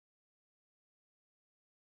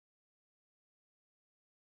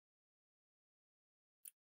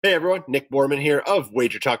Hey everyone, Nick Borrman here of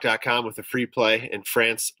WagerTalk.com with a free play in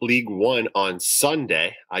France Ligue 1 on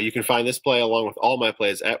Sunday. You can find this play along with all my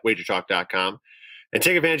plays at WagerTalk.com and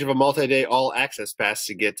take advantage of a multi-day all-access pass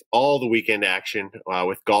to get all the weekend action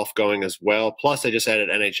with golf going as well. Plus, I just added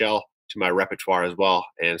NHL to my repertoire as well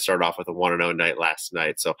and started off with a 1-0 night last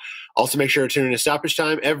night. So also make sure to tune in to Stoppage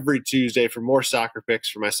Time every Tuesday for more soccer picks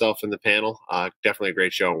for myself and the panel. Definitely a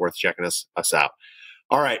great show and worth checking us out.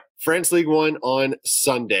 All right, France Ligue 1 on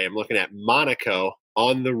Sunday. I'm looking at Monaco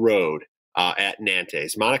on the road at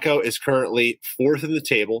Nantes. Monaco is currently fourth in the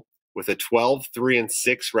table with a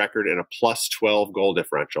 12-3-6 record and a plus 12 goal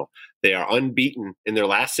differential. They are unbeaten in their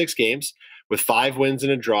last 6 games with 5 wins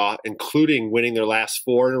and a draw, including winning their last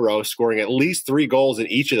 4 in a row, scoring at least 3 goals in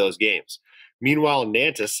each of those games. Meanwhile,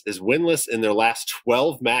 Nantes is winless in their last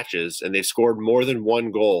 12 matches, and they've scored more than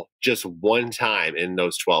 1 goal just 1 time in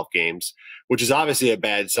those 12 games, which is obviously a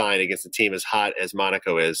bad sign against a team as hot as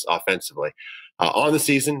Monaco is offensively. On the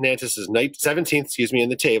season, Nantes is 17th, in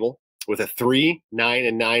the table with a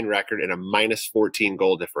 3-9-9 record and a minus 14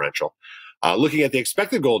 goal differential. Looking at the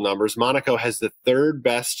expected goal numbers, Monaco has the 3rd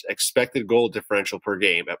best expected goal differential per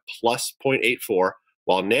game at plus 0.84,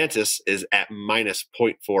 while Nantes is at minus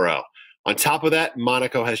 0.40. On top of that,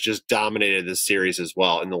 Monaco has just dominated this series as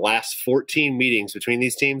well. In the last 14 meetings between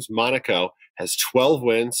these teams, Monaco has 12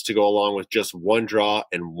 wins to go along with just 1 draw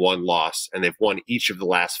and 1 loss, and they've won each of the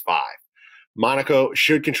last 5. Monaco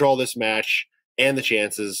should control this match and the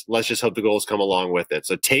chances. Let's just hope the goals come along with it.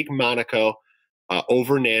 So take Monaco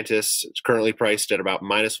over Nantes. It's currently priced at about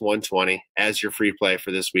minus 120 as your free play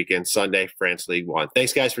for this weekend, Sunday, France Ligue 1.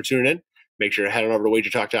 Thanks, guys, for tuning in. Make sure to head on over to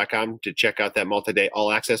WagerTalk.com to check out that multi-day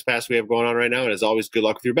all-access pass we have going on right now. And as always, good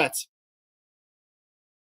luck with your bets.